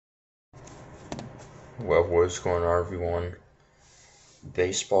Well, what's going on, everyone?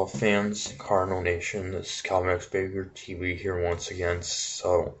 Baseball fans, Cardinal Nation, this is Comics Baker TV here once again.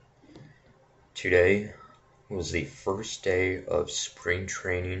 So, today was the first day of spring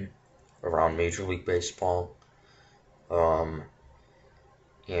training around Major League Baseball. And,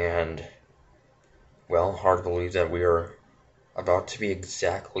 well, hard to believe that we are about to be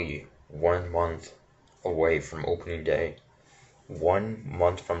exactly 1 month away from opening day. 1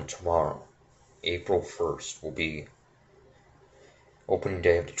 month from tomorrow, April 1st, will be opening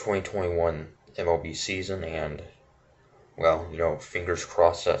day of the 2021 MLB season, and well, fingers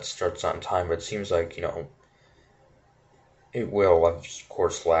crossed that starts on time, but it seems like, it will. Of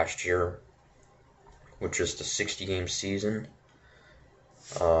course, last year, which is the 60-game season,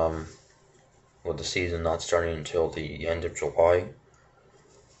 with the season not starting until the end of July,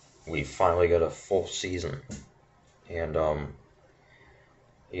 we finally got a full season, and,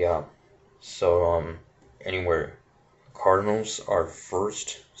 yeah, so, anyway, Cardinals, our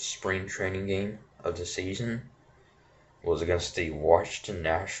first spring training game of the season, was against the Washington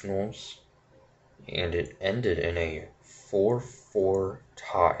Nationals, and it ended in a 4-4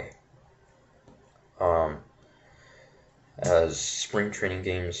 tie. As spring training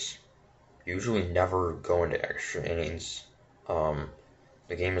games usually never go into extra innings.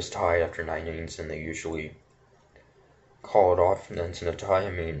 The game is tied after 9 innings, and they usually call it off and ends in a tie. I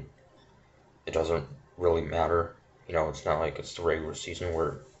mean, it doesn't really matter. It's not like it's the regular season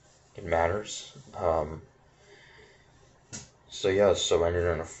where it matters. So ended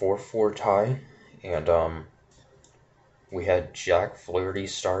in a 4-4 tie, and we had Jack Flaherty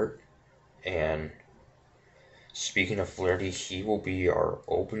start, and speaking of Flaherty, he will be our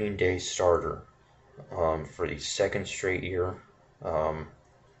opening day starter for the second straight year, coming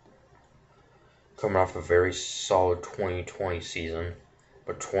off a very solid 2020 season,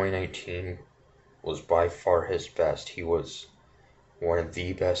 but 2019 was by far his best. He was one of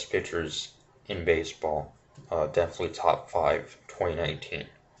the best pitchers in baseball. Definitely top 5 2019.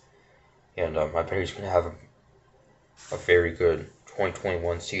 And I bet he's going to have a very good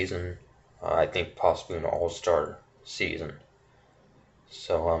 2021 season. I think possibly an all-star season.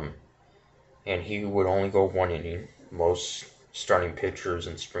 So, and he would only go 1 inning. Most starting pitchers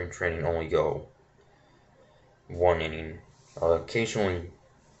in spring training only go 1 inning. Occasionally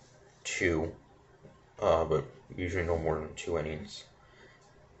 2, but usually no more than 2 innings.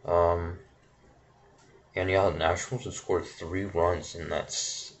 And yeah, the Nationals have scored 3 runs, and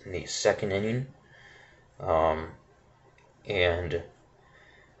that's in the second inning. And,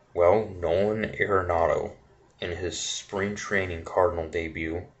 well, Nolan Arenado, in his spring training Cardinal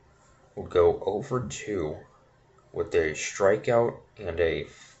debut, would go over 2 with a strikeout and a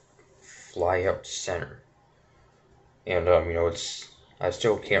fly-out center. And, I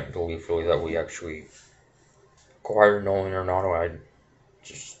still can't believe really that we actually acquired Nolan Arenado. I'm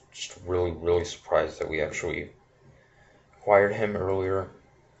just really, really surprised that we actually acquired him earlier.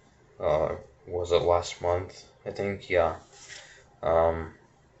 Was it last month? I think, yeah. But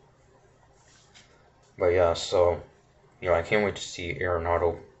yeah, so, I can't wait to see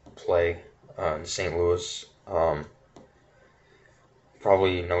Arenado play in St. Louis.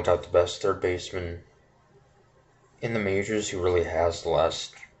 Probably, no doubt, the best third baseman in the majors who really has the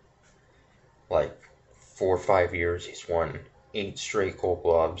last, 4 or 5 years. He's won 8 straight Gold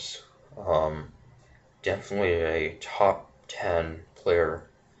Gloves. Definitely a top 10 player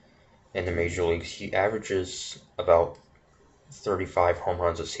in the major leagues. He averages about 35 home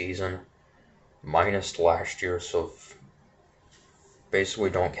runs a season, minus last year, so basically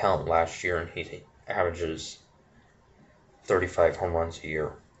don't count last year, and he averages 35 home runs a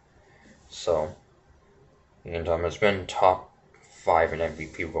year. So, and it's been top 5 in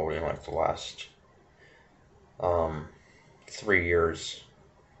MVP voting the last 3 years,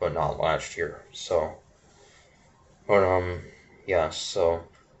 but not last year. So, but yeah, so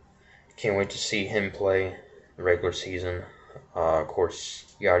can't wait to see him play the regular season. Of course,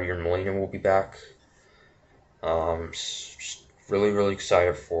 Yadier Molina will be back. Just really, really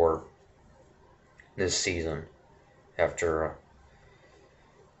excited for this season after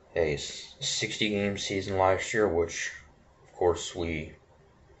a 60-game season last year, which, of course, we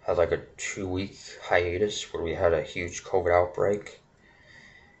had a 2-week hiatus where we had a huge COVID outbreak,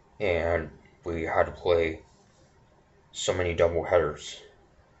 and we had to play so many double headers.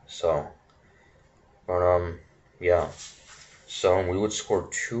 So, but yeah. So we would score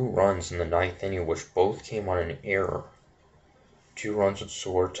 2 runs in the 9th inning, which both came on an error. 2 runs would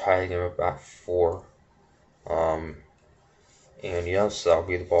score, tie the game at bat 4. And yes, that'll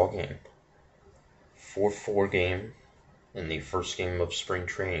be the ball game. 4-4 game in the first game of spring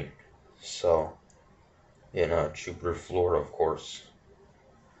training. So, in Jupiter, Florida, of course.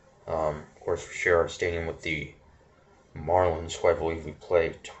 Of course, we share our stadium with the Marlins, who I believe we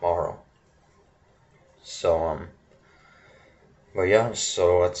play tomorrow. So, but yeah,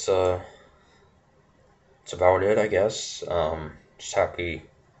 so that's about it, I guess. Just happy,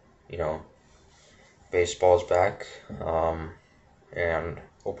 you know, baseball's back, and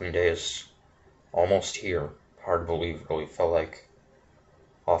opening day is almost here. Hard to believe, really felt like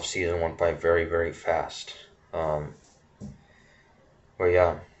off season went by very, very fast. But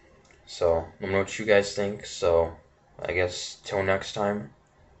yeah, so let me know what you guys think. So I guess till next time,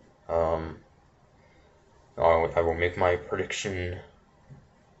 um, I will make my prediction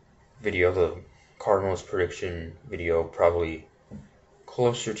video, the Cardinals prediction video, probably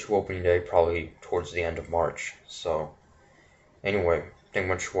closer to opening day, probably towards the end of March. So anyway, thank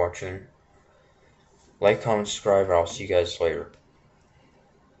you much for watching. Like, comment, subscribe, and I'll see you guys later.